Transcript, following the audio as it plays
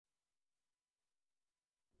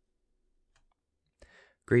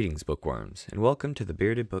Greetings, bookworms, and welcome to the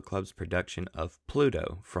Bearded Book Club's production of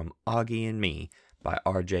Pluto from Augie and Me by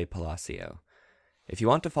R.J. Palacio. If you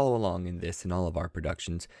want to follow along in this and all of our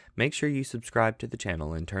productions, make sure you subscribe to the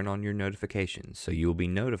channel and turn on your notifications so you will be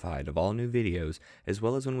notified of all new videos as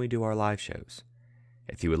well as when we do our live shows.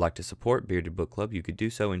 If you would like to support Bearded Book Club, you could do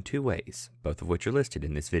so in two ways, both of which are listed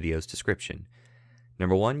in this video's description.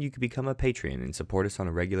 Number one, you could become a Patreon and support us on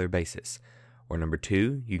a regular basis. Or number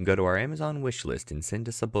two, you can go to our Amazon wish list and send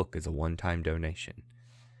us a book as a one-time donation.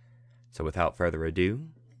 So without further ado,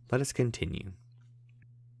 let us continue.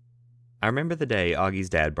 I remember the day Augie's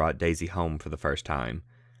dad brought Daisy home for the first time.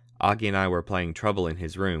 Augie and I were playing trouble in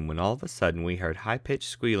his room when all of a sudden we heard high-pitched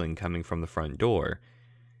squealing coming from the front door.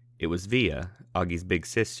 It was Via, Augie's big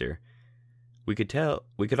sister. We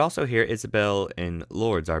could also hear Isabel and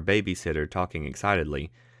Lourdes, our babysitter, talking excitedly,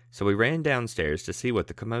 so we ran downstairs to see what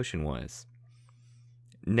the commotion was.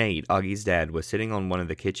 Nate, Augie's dad, was sitting on one of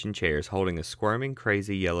the kitchen chairs holding a squirming,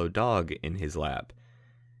 crazy yellow dog in his lap.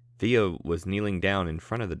 Via was kneeling down in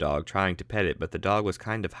front of the dog trying to pet it, but the dog was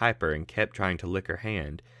kind of hyper and kept trying to lick her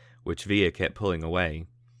hand, which Via kept pulling away.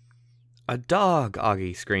 "A dog!"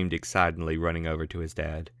 Augie screamed excitedly, running over to his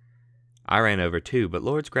dad. I ran over too, but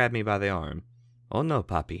Lourdes grabbed me by the arm. "Oh no,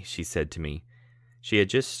 Papi," she said to me. She had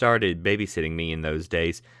just started babysitting me in those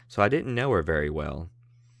days, so I didn't know her very well.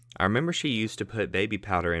 I remember she used to put baby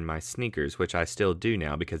powder in my sneakers, which I still do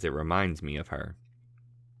now because it reminds me of her.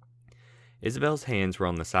 Isabel's hands were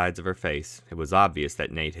on the sides of her face. It was obvious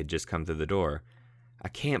that Nate had just come through the door. "I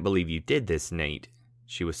can't believe you did this, Nate,"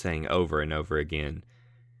 she was saying over and over again.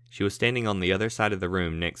 She was standing on the other side of the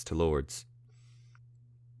room next to Lourdes.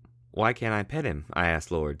 "Why can't I pet him?" I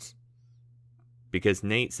asked Lourdes. "Because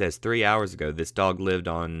Nate says 3 hours ago this dog lived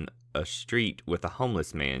on a street with a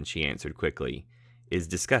homeless man," she answered quickly. "Is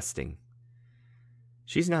disgusting."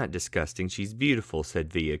 "She's not disgusting, she's beautiful," said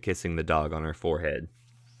Via, kissing the dog on her forehead.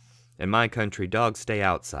 "In my country, dogs stay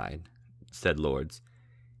outside," said Lourdes.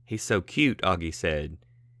 "He's so cute," Augie said.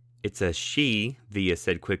 "It's a she," Via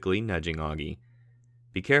said quickly, nudging Augie.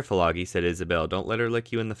 "Be careful, Augie," said Isabel. "Don't let her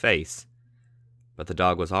lick you in the face." But the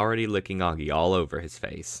dog was already licking Augie all over his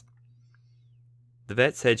face. "The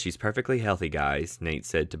vet said she's perfectly healthy, guys," Nate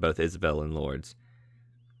said to both Isabel and Lourdes.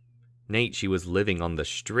 "Nate, she was living on the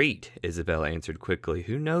street," Isabel answered quickly.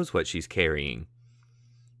 "Who knows what she's carrying?"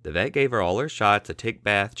 "The vet gave her all her shots, a tick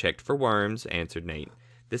bath, checked for worms," answered Nate.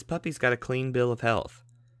 "This puppy's got a clean bill of health."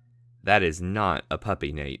 "That is not a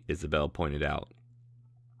puppy, Nate," Isabel pointed out.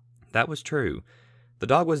 That was true. The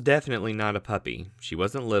dog was definitely not a puppy. She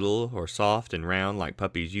wasn't little or soft and round like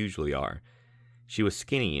puppies usually are. She was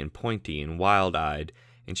skinny and pointy and wild-eyed,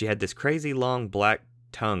 and she had this crazy long black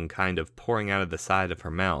tongue kind of pouring out of the side of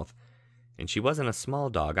her mouth. And she wasn't a small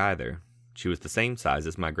dog either. She was the same size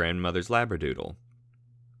as my grandmother's Labradoodle.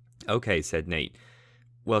 "Okay," said Nate.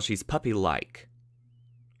 "Well, she's puppy-like."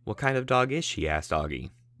 "What kind of dog is she?" asked Augie.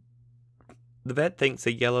 "The vet thinks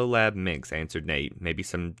a yellow lab mix," answered Nate. "Maybe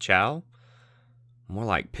some chow?" "More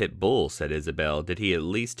like pit bull," said Isabel. "Did he at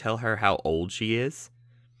least tell her how old she is?"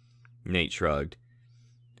 Nate shrugged.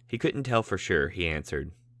 "He couldn't tell for sure," he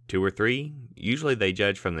answered. 2 or 3? Usually they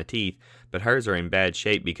judge from the teeth, but hers are in bad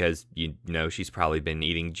shape because, she's probably been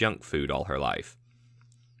eating junk food all her life."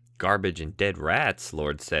 "Garbage and dead rats,"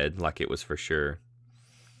 Lourdes said, like it was for sure.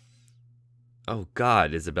 "Oh,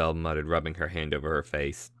 God," Isabel muttered, rubbing her hand over her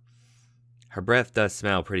face. "Her breath does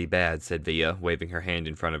smell pretty bad," said Via, waving her hand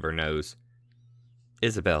in front of her nose.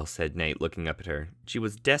 "Isabel," said Nate, looking up at her, "she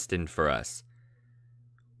was destined for us."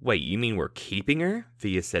 "Wait, you mean we're keeping her?"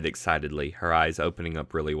 Via said excitedly, her eyes opening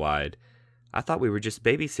up really wide. "I thought we were just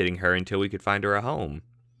babysitting her until we could find her a home."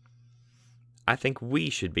 "I think we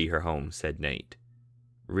should be her home," said Nate.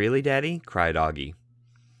 "Really, Daddy?" cried Augie.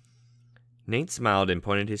 Nate smiled and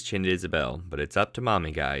pointed his chin to Isabel. "But it's up to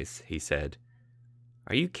Mommy, guys," he said.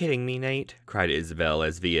 "Are you kidding me, Nate?" cried Isabel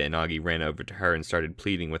as Via and Augie ran over to her and started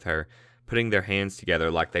pleading with her, putting their hands together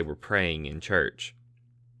like they were praying in church.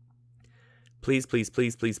 "Please, please,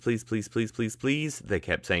 please, please, please, please, please, please, please," they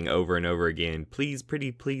kept saying over and over again. "Please,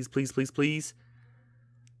 pretty, please, please, please, please."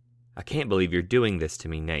 "I can't believe you're doing this to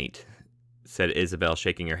me, Nate," said Isabel,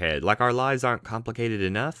 shaking her head. "Like our lives aren't complicated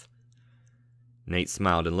enough?" Nate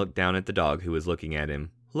smiled and looked down at the dog who was looking at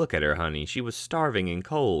him. "Look at her, honey. She was starving and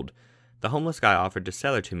cold. The homeless guy offered to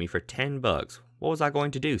sell her to me for $10. What was I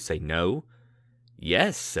going to do, say no?"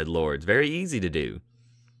 "Yes," said Lourdes. "Very easy to do."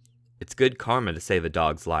 "It's good karma to save a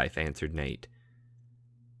dog's life," answered Nate.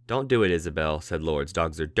 "Don't do it, Isabel," said Lourdes.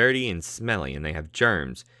 "Dogs are dirty and smelly, and they have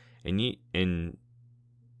germs, and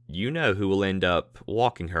you know who will end up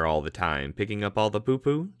walking her all the time, picking up all the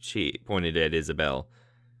poo-poo?" She pointed at Isabel.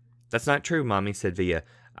 That's not true, Mommy, said Via.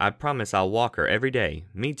 I promise I'll walk her every day.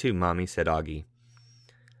 Me too, Mommy, said Augie.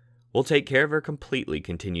 We'll take care of her completely,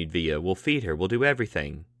 continued Via. We'll feed her. We'll do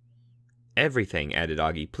everything. Everything, added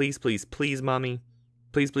Augie. Please, please, please, Mommy.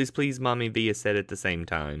 Please, please, please, Mommy, Via said at the same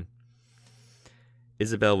time.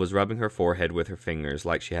 Isabel was rubbing her forehead with her fingers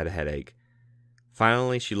like she had a headache.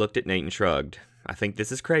 Finally, she looked at Nate and shrugged. I think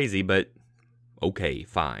this is crazy, but okay,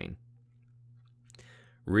 fine.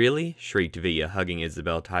 Really? Shrieked Via, hugging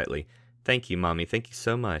Isabel tightly. Thank you, Mommy. Thank you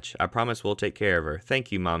so much. I promise we'll take care of her.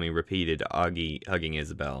 Thank you, Mommy, repeated Augie, hugging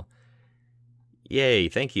Isabel. Yay,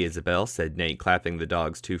 thank you, Isabel, said Nate, clapping the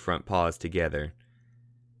dog's 2 front paws together.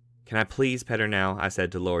 Can I please pet her now? I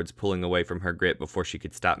said to Lourdes, pulling away from her grip before she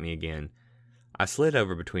could stop me again. I slid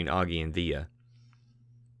over between Augie and Via.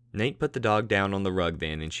 Nate put the dog down on the rug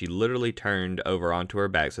then, and she literally turned over onto her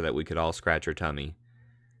back so that we could all scratch her tummy.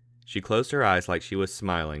 She closed her eyes like she was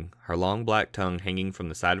smiling, her long black tongue hanging from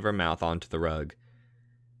the side of her mouth onto the rug.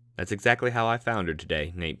 That's exactly how I found her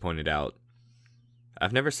today, Nate pointed out.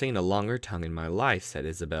 I've never seen a longer tongue in my life, said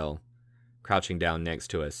Isabel, crouching down next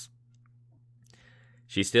to us.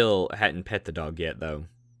 She still hadn't pet the dog yet, though.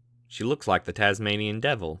 She looks like the Tasmanian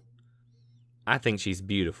devil. I think she's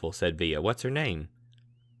beautiful, said Via. What's her name?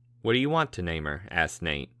 What do you want to name her? Asked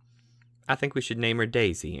Nate. I think we should name her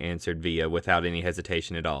Daisy, answered Via without any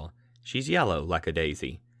hesitation at all. She's yellow, like a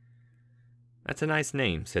daisy. That's a nice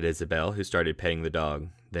name, said Isabel, who started petting the dog.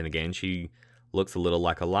 Then again, she looks a little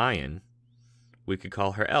like a lion. We could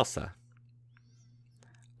call her Elsa.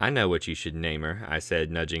 I know what you should name her, I said,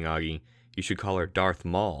 nudging Augie. You should call her Darth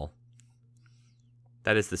Maul.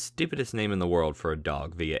 That is the stupidest name in the world for a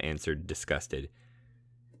dog, Via answered, disgusted.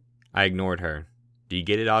 I ignored her. Do you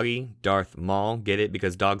get it, Augie? Darth Maul? Get it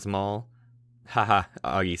because dogs maul? Haha,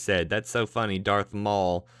 Augie said. That's so funny, Darth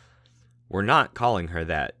Maul. We're not calling her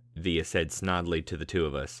that, Via said snoddily to the 2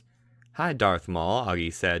 of us. Hi, Darth Maul,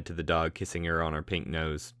 Augie said to the dog, kissing her on her pink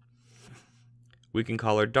nose. We can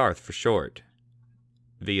call her Darth for short.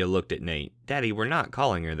 Via looked at Nate. Daddy, we're not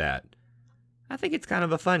calling her that. I think it's kind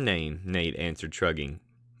of a fun name, Nate answered, shrugging.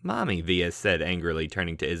 Mommy, Via said angrily,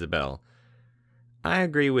 turning to Isabel. I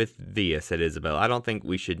agree with Via, said Isabel. I don't think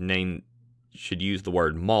we should use the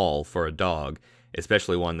word Maul for a dog,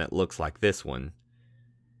 especially one that looks like this one.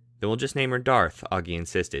 Then we'll just name her Darth, Augie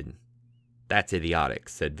insisted. That's idiotic,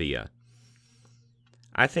 said Via.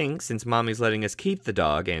 I think, since Mommy's letting us keep the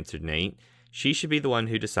dog, answered Nate, she should be the one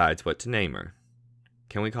who decides what to name her.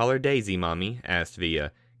 Can we call her Daisy, Mommy? Asked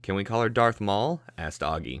Via. Can we call her Darth Maul? Asked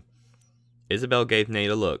Augie. Isabel gave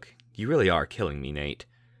Nate a look. You really are killing me, Nate.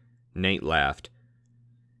 Nate laughed.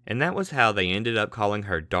 And that was how they ended up calling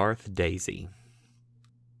her Darth Daisy.